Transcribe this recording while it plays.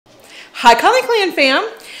Hi, LinkTree fam.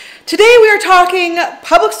 Today we are talking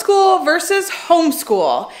public school versus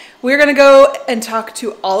homeschool. We're going to go and talk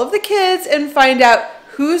to all of the kids and find out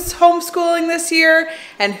who's homeschooling this year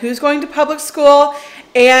and who's going to public school.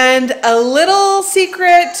 And a little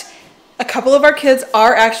secret, a couple of our kids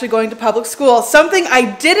are actually going to public school. Something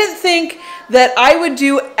I didn't think that I would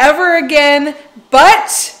do ever again,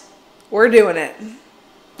 but we're doing it.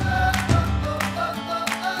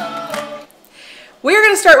 We're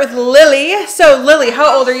going to start with Lily. So Lily,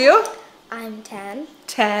 how old are you? I'm 10.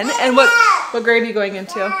 10. And what grade are you going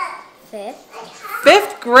into? 5th.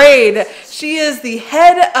 5th grade. She is the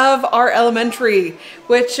head of our elementary,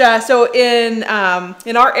 which so in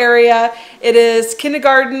our area it is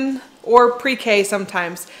kindergarten or pre-K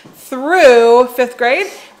sometimes through 5th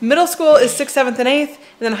grade. Middle school is 6th, 7th, and 8th, and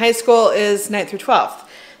then high school is 9th through 12th.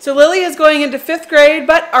 So Lily is going into 5th grade,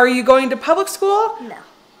 but are you going to public school? No.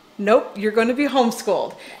 Nope, you're going to be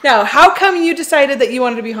homeschooled. Now, how come you decided that you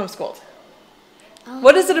wanted to be homeschooled?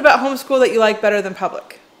 What is it about homeschool that you like better than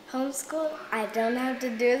public? Homeschool, I don't have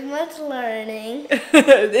to do as much learning.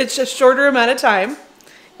 It's a shorter amount of time.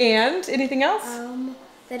 And anything else?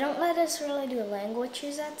 They don't let us really do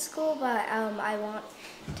languages at school, but I want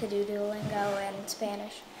to do Duolingo and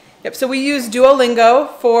Spanish. Yep, so we use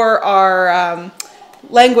Duolingo for our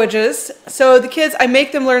languages. So the kids, I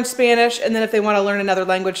make them learn Spanish, and then if they want to learn another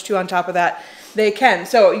language too on top of that, they can.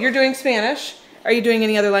 So you're doing Spanish. Are you doing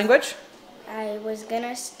any other language? I was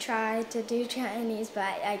gonna try to do Chinese, but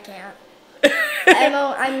I can't.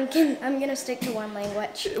 I'm gonna stick to one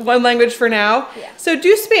language. One language for now? Yeah. So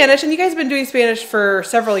do Spanish, and you guys have been doing Spanish for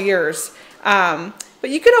several years. But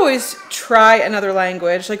you could always try another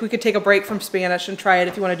language. Like we could take a break from Spanish and try it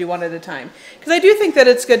if you want to do one at a time. Because I do think that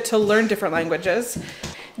it's good to learn different languages.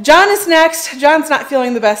 John is next. John's not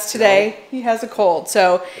feeling the best today. He has a cold.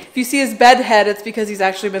 So if you see his bed head, it's because he's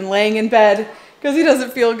actually been laying in bed because he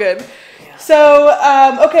doesn't feel good. So,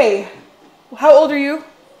 okay, how old are you?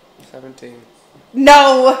 17.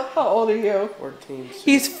 No, how old are you? 14.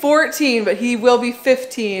 He's 14, but he will be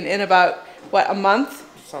 15 in about, what, a month?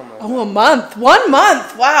 Something like Oh, a month. 1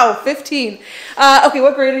 month. Wow, 15. Okay,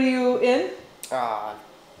 what grade are you in?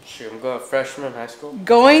 Shoot, I'm going freshman in high school.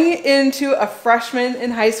 Going into a freshman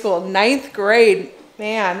in high school, 9th grade.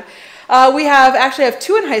 Man. We actually have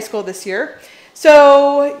 2 in high school this year.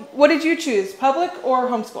 So what did you choose, public or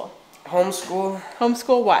homeschool? Homeschool.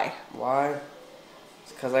 Homeschool, why? Why?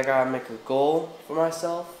 It's because I gotta make a goal for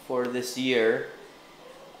myself for this year.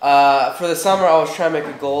 For the summer, I was trying to make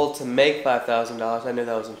a goal to make $5,000. I knew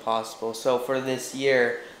that was impossible. So for this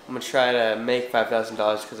year, I'm gonna try to make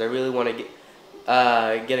 $5,000 because I really want to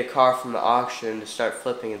get a car from the auction to start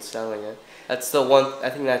flipping and selling it. That's the one. I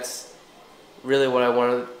think that's really what I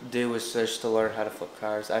want to do, is just to learn how to flip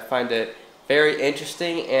cars. I find it very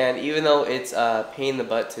interesting, and even though it's a pain in the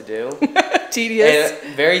butt to do, Tedious.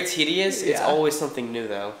 and very tedious, it's always something new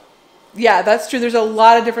though. Yeah, that's true. There's a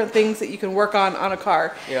lot of different things that you can work on a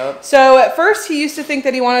car. Yep. So at first he used to think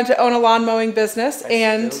that he wanted to own a lawn mowing business,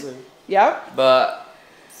 and Still do. yep. But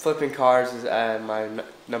flipping cars is my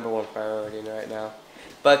 #1 priority right now.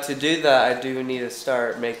 But to do that, I do need to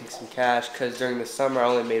start making some cash, because during the summer I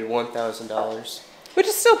only made $1,000. Which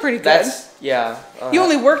is still pretty good. That's, yeah. You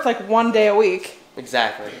only worked like 1 day a week.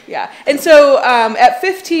 Exactly. Yeah. And so at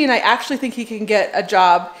 15, I actually think he can get a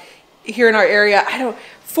job here in our area.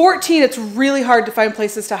 14, it's really hard to find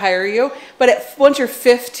places to hire you. But once you're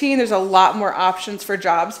 15, there's a lot more options for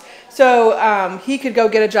jobs. So he could go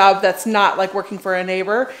get a job that's not like working for a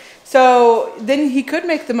neighbor. So then he could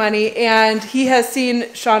make the money, and he has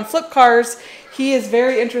seen Sean flip cars. He is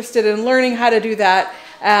very interested in learning how to do that,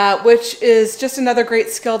 which is just another great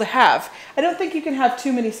skill to have. I don't think you can have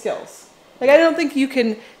too many skills. Like, I don't think you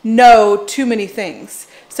can know too many things.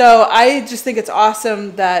 So I just think it's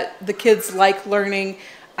awesome that the kids like learning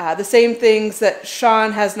the same things that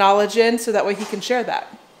Sean has knowledge in, so that way he can share that.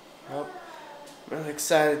 Well, I'm really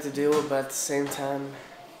excited to do it, but at the same time,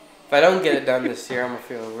 if I don't get it done this year, I'm going to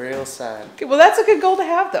feel real sad. Okay, well, that's a good goal to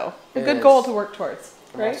have, though. A good goal to work towards,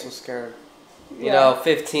 right? I'm also scared. You know,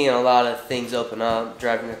 15, a lot of things open up,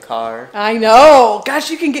 driving a car. I know. Gosh,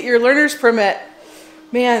 you can get your learner's permit.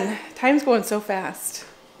 Man, time's going so fast.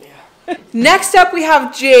 Yeah. Next up, we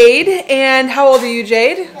have Jade. And how old are you,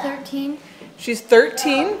 Jade? 13. She's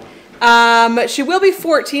 13. She will be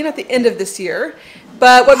 14 at the end of this year.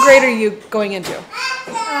 But what grade are you going into?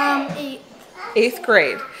 8th. 8th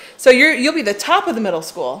grade. So you'll be the top of the middle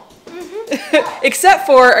school. Except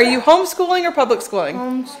for, are you homeschooling or public schooling?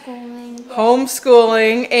 Homeschooling.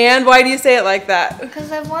 Homeschooling. And why do you say it like that?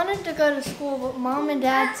 Because I wanted to go to school, but Mom and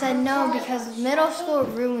Dad said no, because middle school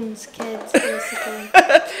ruins kids, basically.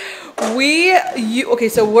 Okay,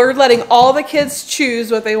 so we're letting all the kids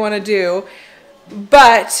choose what they want to do,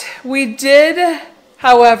 but we did,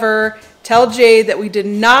 however, tell Jade that we did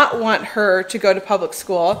not want her to go to public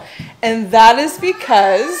school, and that is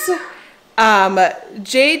because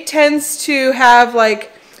Jade tends to have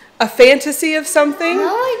like a fantasy of something. No,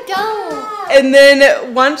 I don't. And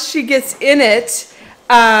then once she gets in it,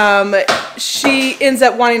 she ends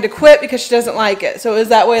up wanting to quit because she doesn't like it. So it was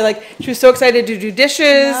that way, like she was so excited to do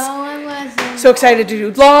dishes. No, I wasn't. So excited to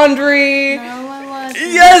do laundry. No, I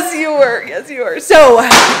wasn't. Yes, you were. Yes, you were. So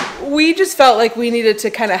we just felt like we needed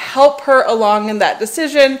to kind of help her along in that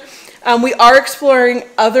decision. We are exploring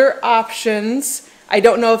other options. I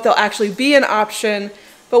don't know if they'll actually be an option,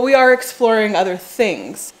 but we are exploring other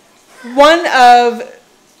things. One of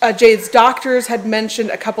Jade's doctors had mentioned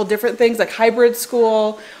a couple different things like hybrid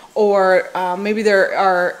school, or maybe there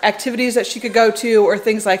are activities that she could go to or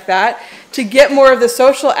things like that to get more of the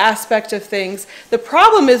social aspect of things. The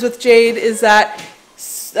problem is with Jade is that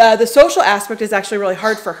the social aspect is actually really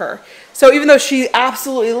hard for her. So even though she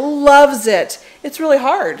absolutely loves it, it's really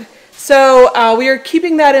hard. So we are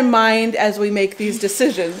keeping that in mind as we make these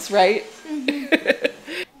decisions, right? Mm-hmm.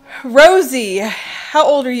 Rosie, how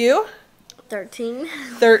old are you? 13.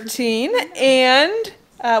 13. And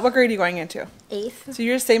what grade are you going into? 8th. So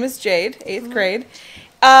you're the same as Jade, 8th grade.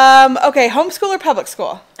 Okay, homeschool or public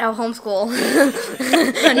school? Oh, homeschool.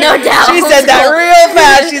 No doubt. She said that real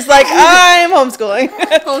fast. She's like, I'm homeschooling.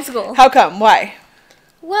 Homeschool. How come? Why?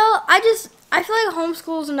 Well, I feel like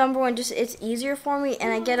homeschool is number one. Just it's easier for me,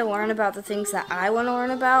 and I get to learn about the things that I want to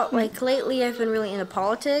learn about. Like lately, I've been really into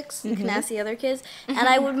politics. You can ask the other kids, and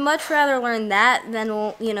I would much rather learn that than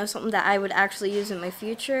something that I would actually use in my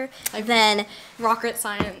future than rocket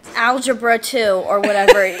science, algebra 2 or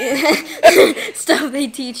whatever stuff they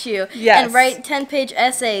teach you. Yes. And write 10-page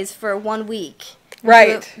essays for 1 week.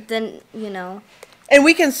 Right. Then And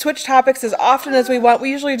we can switch topics as often as we want.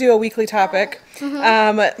 We usually do a weekly topic.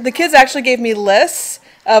 The kids actually gave me lists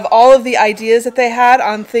of all of the ideas that they had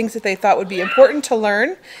on things that they thought would be important to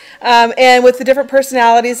learn. And with the different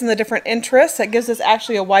personalities and the different interests, that gives us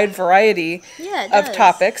actually a wide variety of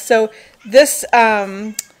topics. So this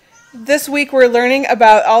week we're learning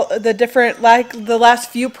about all the different, like the last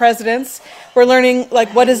few presidents. We're learning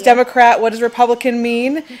like what does Democrat, what does Republican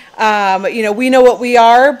mean. We know what we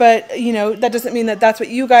are, but that doesn't mean that that's what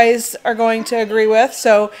you guys are going to agree with.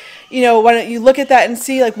 So why don't you look at that and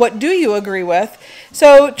see like what do you agree with.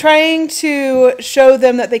 So trying to show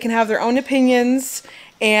them that they can have their own opinions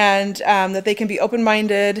and that they can be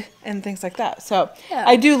open-minded and things like that. So yeah.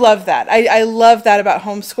 I do love that. I love that about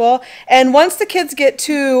homeschool. And once the kids get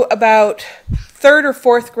to about 3rd or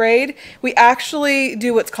 4th grade, we actually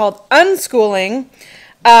do what's called unschooling.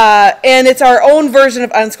 And it's our own version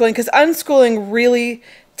of unschooling, because unschooling really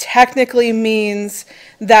technically means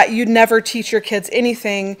that you never teach your kids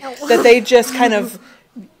anything, that they just kind of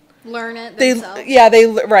learn it themselves.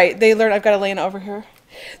 They learn. I've got Elena over here.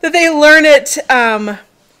 That they learn it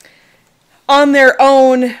on their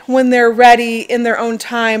own when they're ready, in their own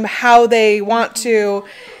time, how they want to.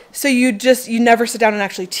 So you never sit down and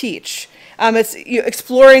actually teach. It's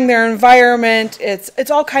exploring their environment. It's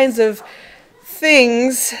all kinds of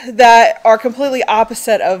things that are completely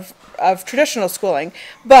opposite of traditional schooling.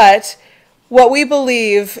 But what we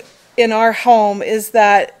believe in our home is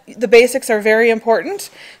that the basics are very important.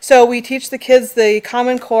 So we teach the kids the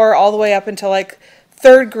Common Core all the way up until like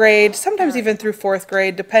 3rd grade, sometimes even through 4th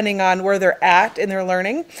grade, depending on where they're at in their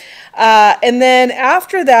learning. And then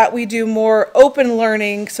after that, we do more open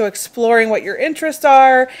learning, so exploring what your interests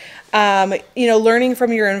are, learning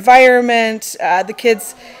from your environment. The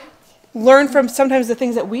kids learn from sometimes the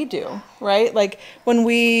things that we do, right? Like when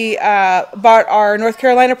we bought our North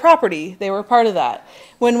Carolina property, they were part of that.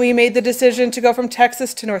 When we made the decision to go from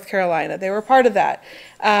Texas to North Carolina, they were part of that.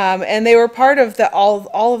 And they were part of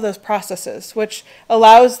all of those processes, which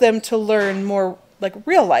allows them to learn more like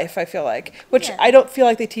real life, I feel like, which I don't feel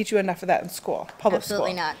like they teach you enough of that in school, public school.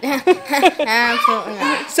 Absolutely not. Absolutely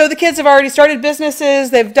not. So the kids have already started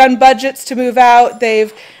businesses. They've done budgets to move out.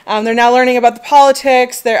 They're now learning about the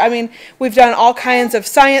politics. We've done all kinds of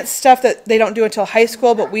science stuff that they don't do until high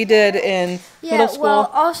school, but we did in middle school.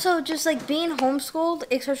 Well, also just like being homeschooled,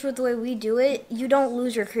 especially with the way we do it, you don't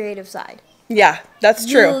lose your creative side. Yeah, that's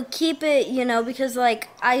true. You keep it, because like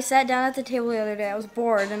I sat down at the table the other day, I was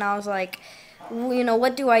bored, and I was like,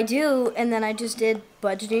 what do I do? And then I just did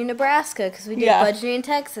budgeting in Nebraska, because we did budgeting in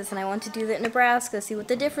Texas, and I wanted to do that in Nebraska, see what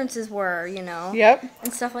the differences were, Yep.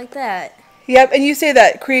 and stuff like that. Yep, and you say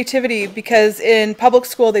that creativity because in public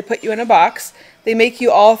school they put you in a box, They make you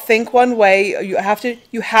all think one way. You have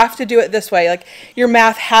to do it this way. Like your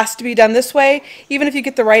math has to be done this way. Even if you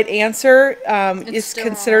get the right answer, it's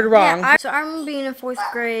considered wrong. Yeah, so I remember being in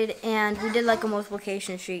 4th grade, and we did like a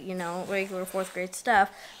multiplication sheet, you know, regular 4th grade stuff.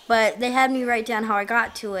 But they had me write down how I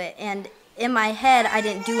got to it, and in my head, I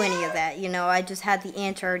didn't do any of that. You know, I just had the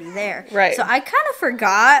answer already there. Right. So I kind of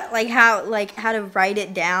forgot how to write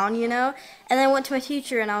it down, you know. And then I went to my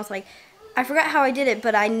teacher, and I was like, I forgot how I did it,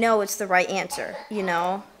 but I know it's the right answer, you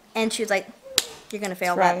know? And she was like, you're going to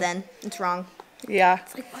fail that then. It's wrong. Yeah.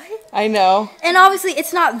 It's like, what? I know. And obviously,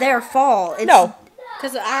 it's not their fault. No.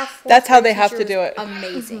 Because our that's how they have to do it.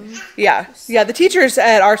 Amazing. Yeah. Yeah, the teachers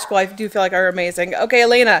at our school, I do feel like, are amazing. Okay,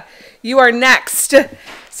 Elena, you are next.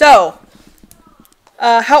 So,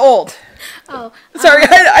 how old? Oh. Sorry,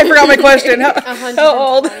 I forgot my question. How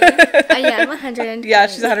old? Yeah, I'm 120. Yeah,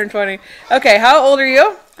 she's 120. Okay, how old are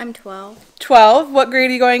you? I'm 12. 12. What grade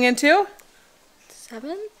are you going into?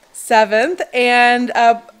 7? 7th. And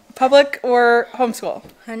public or homeschool?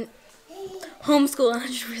 Homeschool,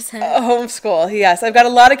 100%. Homeschool, yes. I've got a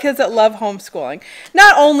lot of kids that love homeschooling.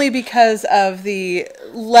 Not only because of the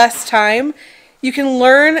less time, you can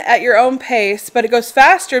learn at your own pace, but it goes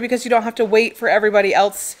faster because you don't have to wait for everybody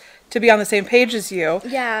else to be on the same page as you.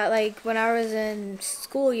 Yeah, like when I was in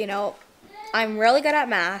school, you know, I'm really good at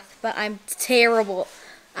math, but I'm terrible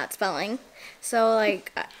at spelling. So,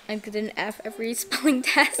 like, I get an F every spelling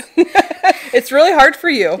test. It's really hard for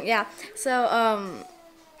you. Yeah. So,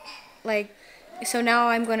 so now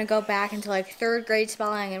I'm going to go back into, like, 3rd grade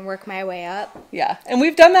spelling and work my way up. Yeah, and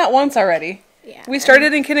we've done that once already. Yeah. We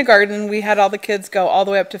started in kindergarten. We had all the kids go all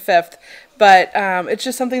the way up to 5th. But it's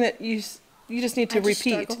just something that you just need to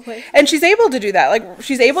repeat. And she's able to do that. Like,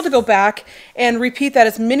 she's able to go back and repeat that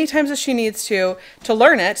as many times as she needs to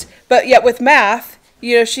learn it. But yet with math,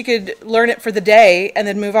 you know, she could learn it for the day and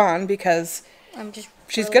then move on because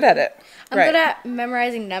she's good at it. I'm good at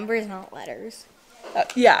memorizing numbers, not letters.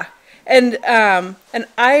 Yeah. And I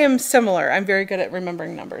am similar. I'm very good at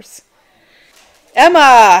remembering numbers.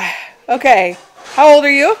 Emma! Okay. How old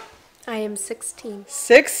are you? I am 16.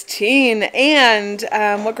 16. And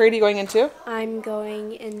what grade are you going into? I'm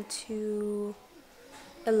going into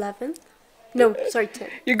 11th. No, sorry, 10th.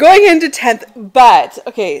 You're going into 10th, but,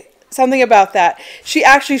 okay, something about that. She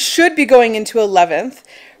actually should be going into 11th.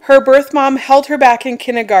 Her birth mom held her back in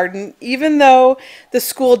kindergarten, even though the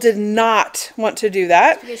school did not want to do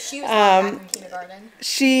that. Because she was back in kindergarten.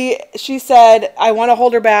 She said, I want to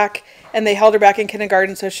hold her back, and they held her back in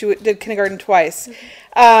kindergarten, so she did kindergarten twice.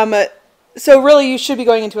 So really, you should be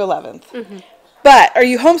going into 11th. Mm-hmm. But are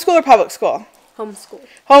you homeschool or public school? Homeschool.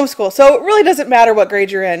 Homeschool. So it really doesn't matter what grade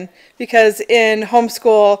you're in, because in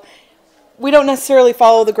homeschool, we don't necessarily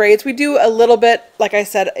follow the grades. We do a little bit, like I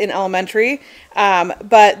said, in elementary,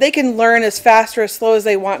 but they can learn as fast or as slow as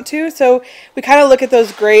they want to. So we kind of look at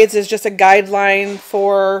those grades as just a guideline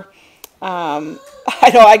for,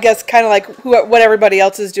 I guess kind of like what everybody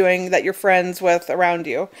else is doing that you're friends with around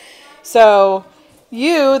you. So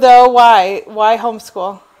you, though, why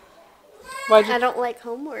homeschool? I don't like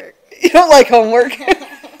homework. You don't like homework?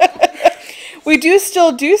 We do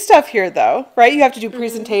still do stuff here, though, right? You have to do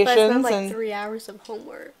presentations. But it's not like 3 hours of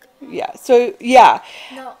homework. Yeah. So, yeah.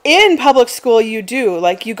 No. In public school, you do.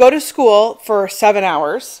 Like, you go to school for 7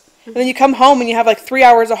 hours, and then you come home and you have, like, 3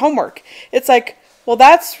 hours of homework. It's like, well,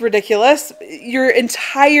 that's ridiculous. Your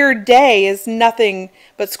entire day is nothing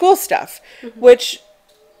but school stuff, which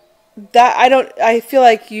I feel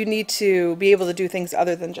like you need to be able to do things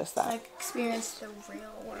other than just that. Like, experience the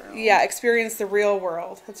real world. Yeah, experience the real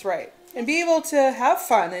world. That's right. And be able to have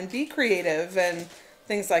fun and be creative and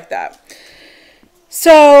things like that.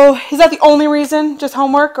 So, is that the only reason, just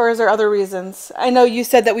homework, or is there other reasons? I know you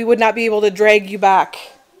said that we would not be able to drag you back.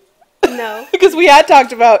 No. Because we had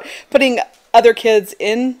talked about putting other kids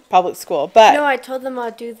in public school, but... No, I told them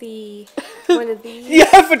I'll do one of these.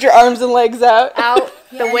 Yeah, put your arms and legs out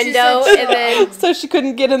the window, and then... So she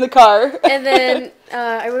couldn't get in the car. And then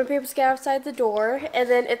I wouldn't be able to get outside the door, and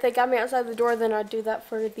then if they got me outside the door, then I'd do that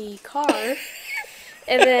for the car.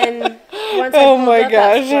 And then once I pulled up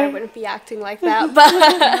that door, I wouldn't be acting like that,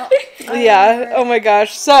 but... Yeah, oh my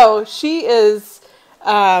gosh. So, she is...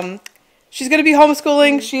 she's going to be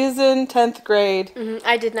homeschooling. She is in 10th grade.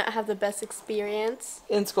 I did not have the best experience.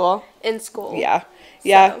 In school? In school. Yeah.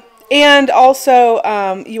 Yeah. So. And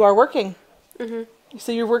also, you are working.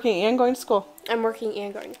 So you're working and going to school. I'm working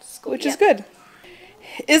and going to school. Which is good.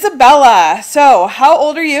 Isabella, so how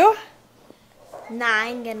old are you?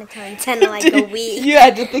 9, gonna turn 10 in like a week. You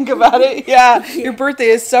had to think about it. Yeah. Your birthday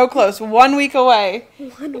is so close. 1 week away.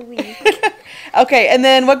 1 week. Okay, and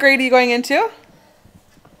then what grade are you going into?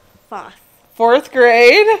 4th. 4th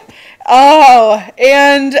grade. Oh,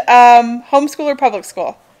 and homeschool or public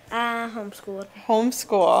school? Homeschooled.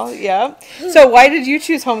 Homeschool, yeah. So why did you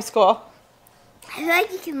choose homeschool? I feel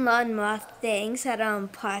like you can learn more things that are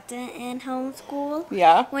important in homeschool.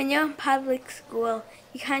 Yeah. When you're in public school,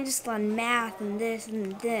 you kind of just learn math and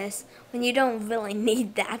this when you don't really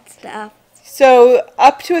need that stuff. So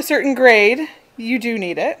up to a certain grade, you do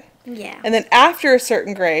need it. Yeah. And then after a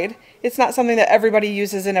certain grade, it's not something that everybody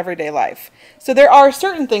uses in everyday life. So there are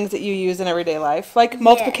certain things that you use in everyday life, like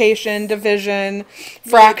multiplication, division,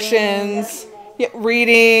 fractions,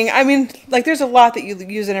 reading. I mean, like there's a lot that you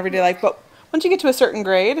use in everyday life, but once you get to a certain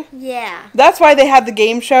grade, that's why they have the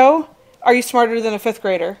game show, Are You Smarter Than a 5th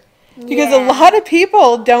Grader? Because a lot of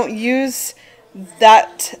people don't use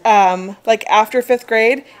that, like after 5th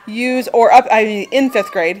grade, in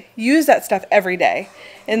 5th grade, use that stuff every day.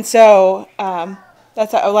 And so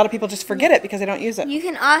that's a lot of people just forget it because they don't use it. You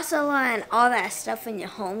can also learn all that stuff when you're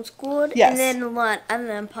homeschooled and then learn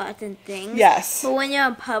other important things. Yes. But when you're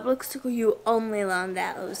in public school, you only learn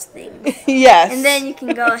those things. Yes. And then you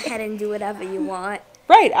can go ahead and do whatever you want.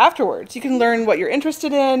 Right, afterwards. You can learn what you're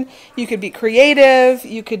interested in. You could be creative.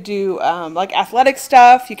 You could do like athletic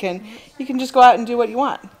stuff. You can just go out and do what you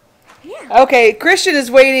want. Yeah. Okay, Christian is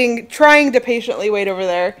waiting, trying to patiently wait over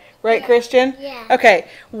there. Right, Christian? Yeah. Okay.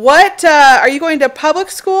 What are you going to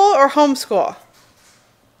public school or homeschool?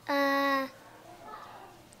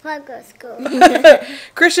 Public school.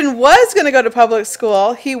 Christian was going to go to public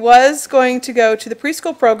school. He was going to go to the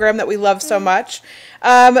preschool program that we love so much.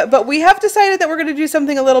 But we have decided that we're going to do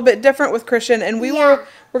something a little bit different with Christian, and we're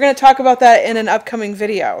going to talk about that in an upcoming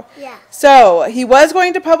video. Yeah. So he was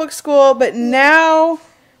going to public school, but now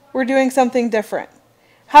we're doing something different.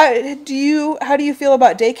 How do you feel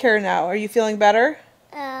about daycare now? Are you feeling better?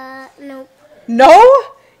 Nope. No?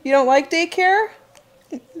 You don't like daycare?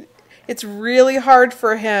 It's really hard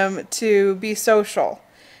for him to be social.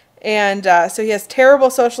 And so he has terrible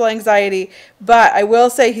social anxiety, but I will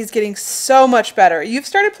say he's getting so much better. You've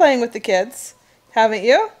started playing with the kids, haven't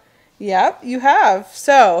you? Yep, you have.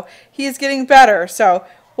 So he's getting better. So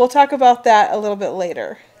we'll talk about that a little bit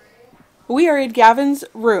later. We are in Gavin's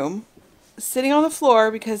room, sitting on the floor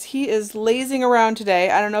because he is lazing around today.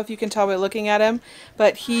 I don't know if you can tell by looking at him,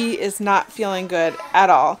 but he is not feeling good at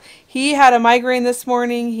all. He had a migraine this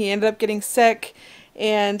morning. He ended up getting sick,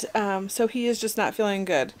 and so he is just not feeling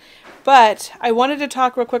good. But I wanted to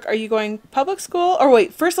talk real quick. Are you going public school? Or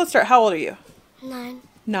wait, first let's start. How old are you? 9.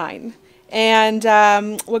 9. And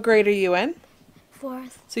what grade are you in?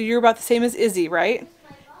 4th. So you're about the same as Izzy, right?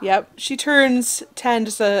 Yep. She turns 10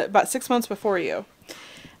 just about 6 months before you.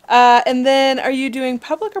 And then are you doing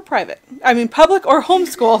public or private? I mean public or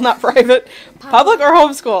homeschool, not private. Public or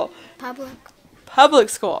homeschool? Public. Public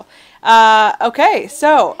school. Okay,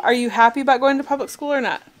 so are you happy about going to public school or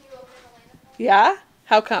not? Yeah?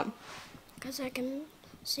 How come? Because I can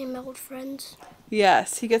see my old friends.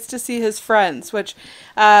 Yes, he gets to see his friends, which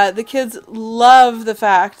the kids love the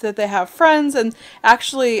fact that they have friends. And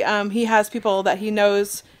actually, he has people that he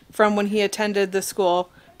knows from when he attended the school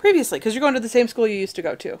previously, because you're going to the same school you used to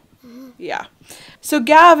go to. Mm-hmm. Yeah. So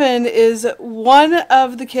Gavin is one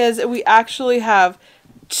of the kids. We actually have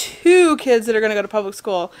 2 kids that are going to go to public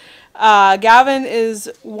school. Gavin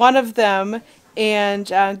is one of them, and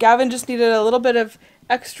Gavin just needed a little bit of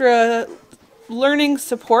extra learning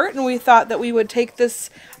support, and we thought that we would take this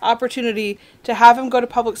opportunity to have him go to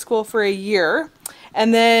public school for a year.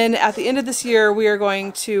 And then at the end of this year, we are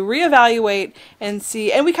going to reevaluate and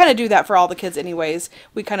see, and we kind of do that for all the kids anyways.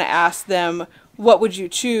 We kind of ask them, what would you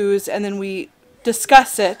choose? And then we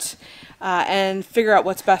discuss it and figure out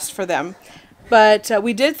what's best for them. But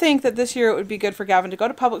we did think that this year it would be good for Gavin to go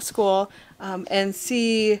to public school and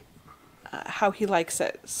see how he likes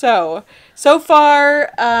it. So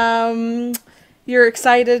far, you're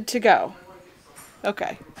excited to go.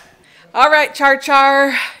 Okay. All right,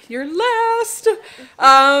 Char, you're last.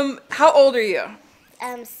 How old are you?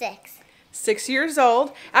 6. 6 years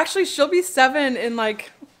old. Actually, she'll be 7 in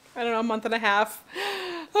like, I don't know, a month and a half.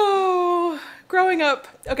 Oh, growing up.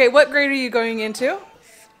 Okay, what grade are you going into?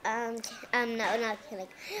 No, not kindergarten.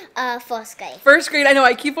 1st grade. 1st grade. I know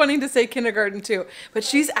I keep wanting to say kindergarten too, but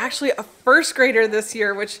she's actually a 1st grader this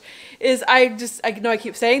year, which is, I know I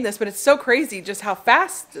keep saying this, but it's so crazy just how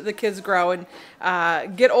fast the kids grow and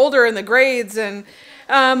get older in the grades. And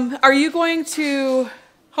are you going to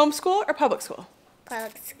homeschool or public school?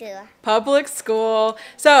 Public school. Public school.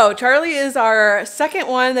 So Charlie is our second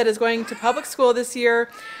one that is going to public school this year.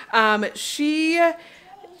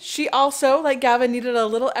 she also, like Gavin, needed a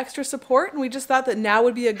little extra support, and we just thought that now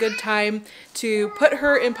would be a good time to put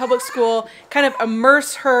her in public school, kind of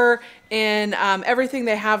immerse her in everything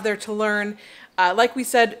they have there to learn. Like we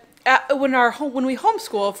said, when we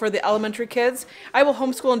homeschool for the elementary kids, I will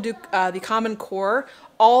homeschool and do the Common Core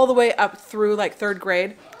all the way up through like 3rd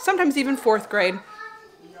grade, sometimes even 4th grade.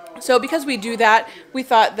 So because we do that, we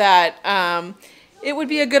thought that it would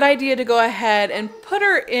be a good idea to go ahead and put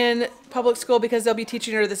her in public school, because they'll be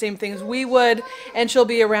teaching her the same things we would, and she'll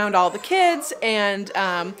be around all the kids, and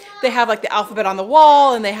they have like the alphabet on the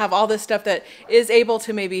wall, and they have all this stuff that is able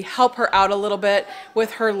to maybe help her out a little bit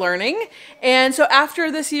with her learning. And so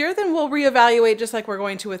after this year, then we'll reevaluate, just like we're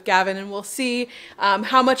going to with Gavin, and we'll see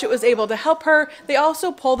how much it was able to help her. They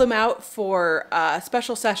also pull them out for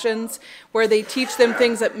special sessions where they teach them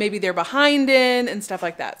things that maybe they're behind in and stuff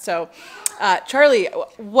like that. So Charlie,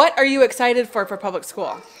 what are you excited for public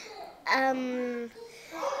school?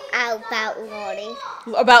 About learning.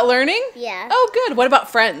 About learning? Yeah. Oh, good. What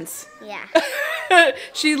about friends? Yeah.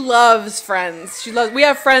 She loves friends. We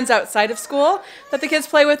have friends outside of school that the kids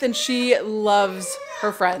play with, and she loves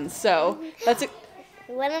her friends. So that's it.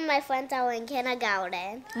 One of my friends are in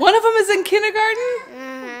kindergarten. One of them is in kindergarten?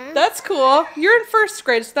 Mm-hmm. That's cool. You're in 1st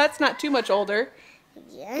grade, so that's not too much older.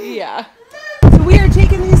 Yeah. Yeah. So we are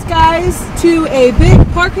taking these guys to a big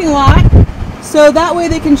parking lot, so that way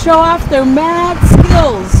they can show off their mad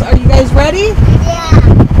skills. Are you guys ready? Yeah.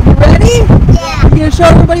 You ready? Yeah. You gonna show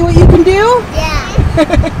everybody what you can do? Yeah.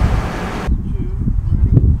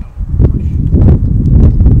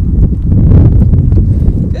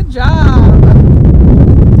 Good job.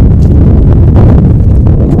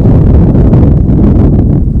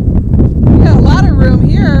 We got a lot of room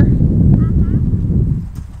here.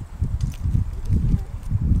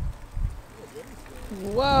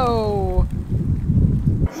 Whoa.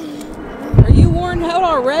 Are you worn out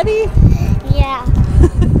already? Yeah.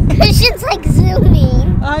 Christian's like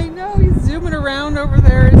zooming. I know, he's zooming around over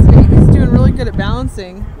there. He's doing really good at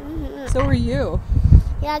balancing. So are you.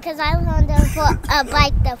 Yeah, because I learned a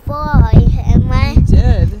bike before, and You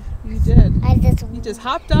did. You did. You just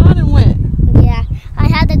hopped on and went. yeah, I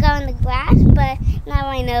had to go in the grass, but now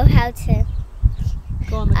I know how to.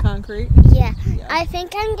 Go on the concrete. Yeah. I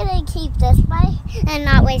think I'm gonna keep this bike and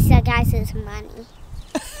not waste the guys' money.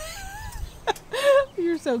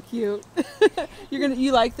 You're so cute.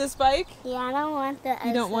 You like this bike? Yeah, I don't want the.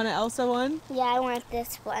 You don't want an Elsa one? Yeah, I want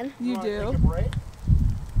this one. You do.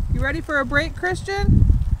 You ready for a break, Christian?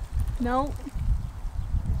 No.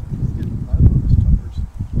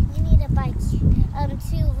 You need to buy 2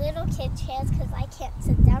 little kid chairs because I can't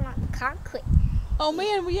sit down on the concrete. Oh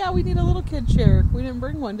man, we need a little kid chair. We didn't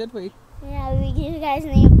bring one, did we? Yeah, you guys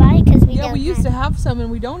need to buy it because we don't. Yeah, we used to have some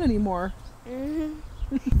and we don't anymore.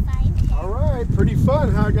 All right, pretty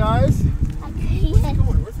fun, huh, guys? Yeah.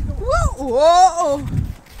 Where's he going? Whoa!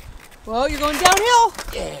 Well, you're going downhill.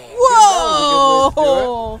 Yeah.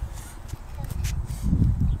 Whoa!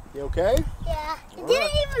 You okay? Yeah. It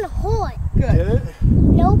didn't even hold. Good. Did it?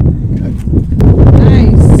 Nope.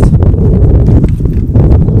 Nice.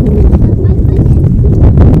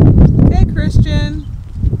 Hey, Christian.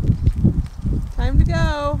 Time to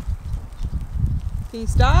go. Can you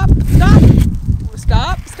stop? Stop!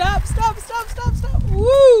 Stop! Stop! Stop! Stop! Stop! Stop!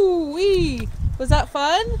 Woo! Wee! Was that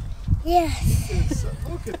fun? Yes.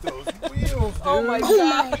 Look at those wheels, dude. Oh my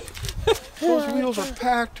gosh! Those wheels are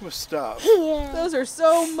packed with stuff. Yeah. Those are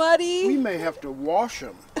so We muddy. may have to wash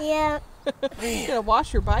them. Yeah. You gonna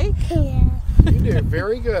wash your bike? Yeah. You did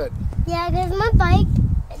very good. Yeah, there's my bike.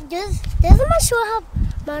 Doesn't my shoe have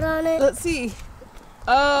mud on it? Let's see.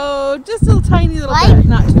 Oh, just a tiny little Why? bit,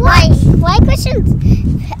 not too much. Why Christian's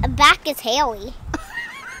back is hairy?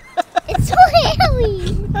 It's so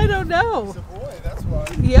hairy. I don't know. Boy, that's why.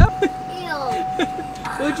 Yep. Ew.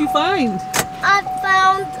 What'd you find? I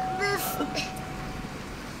found this.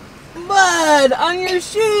 Mud on your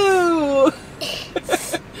shoe.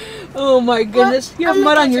 Oh my goodness. You have I'm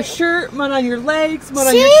mud gonna on your touch it. shirt, mud on your legs, mud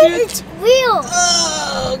on See? your shoes. It's real.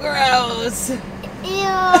 Oh, gross. Ew.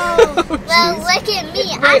 Well, look at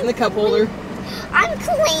me. Right in the cup holder. I'm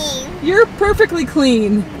clean. You're perfectly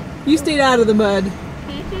clean. You stayed out of the mud.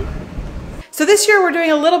 So this year we're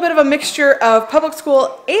doing a little bit of a mixture of public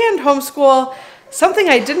school and homeschool, something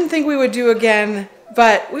I didn't think we would do again,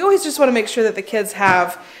 but we always just want to make sure that the kids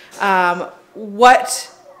have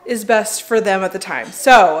what is best for them at the time.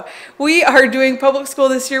 So we are doing public school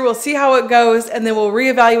this year. We'll see how it goes, and then we'll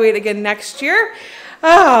reevaluate again next year.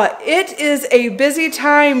 It is a busy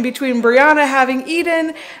time between Brianna having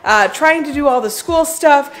Eden, trying to do all the school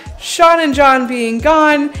stuff, Sean and John being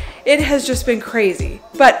gone. It has just been crazy.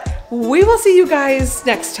 But We will see you guys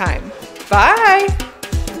next time. Bye.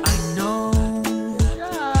 I know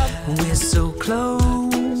we're so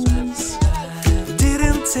close.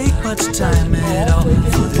 Didn't take much time at all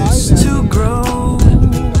for this to grow.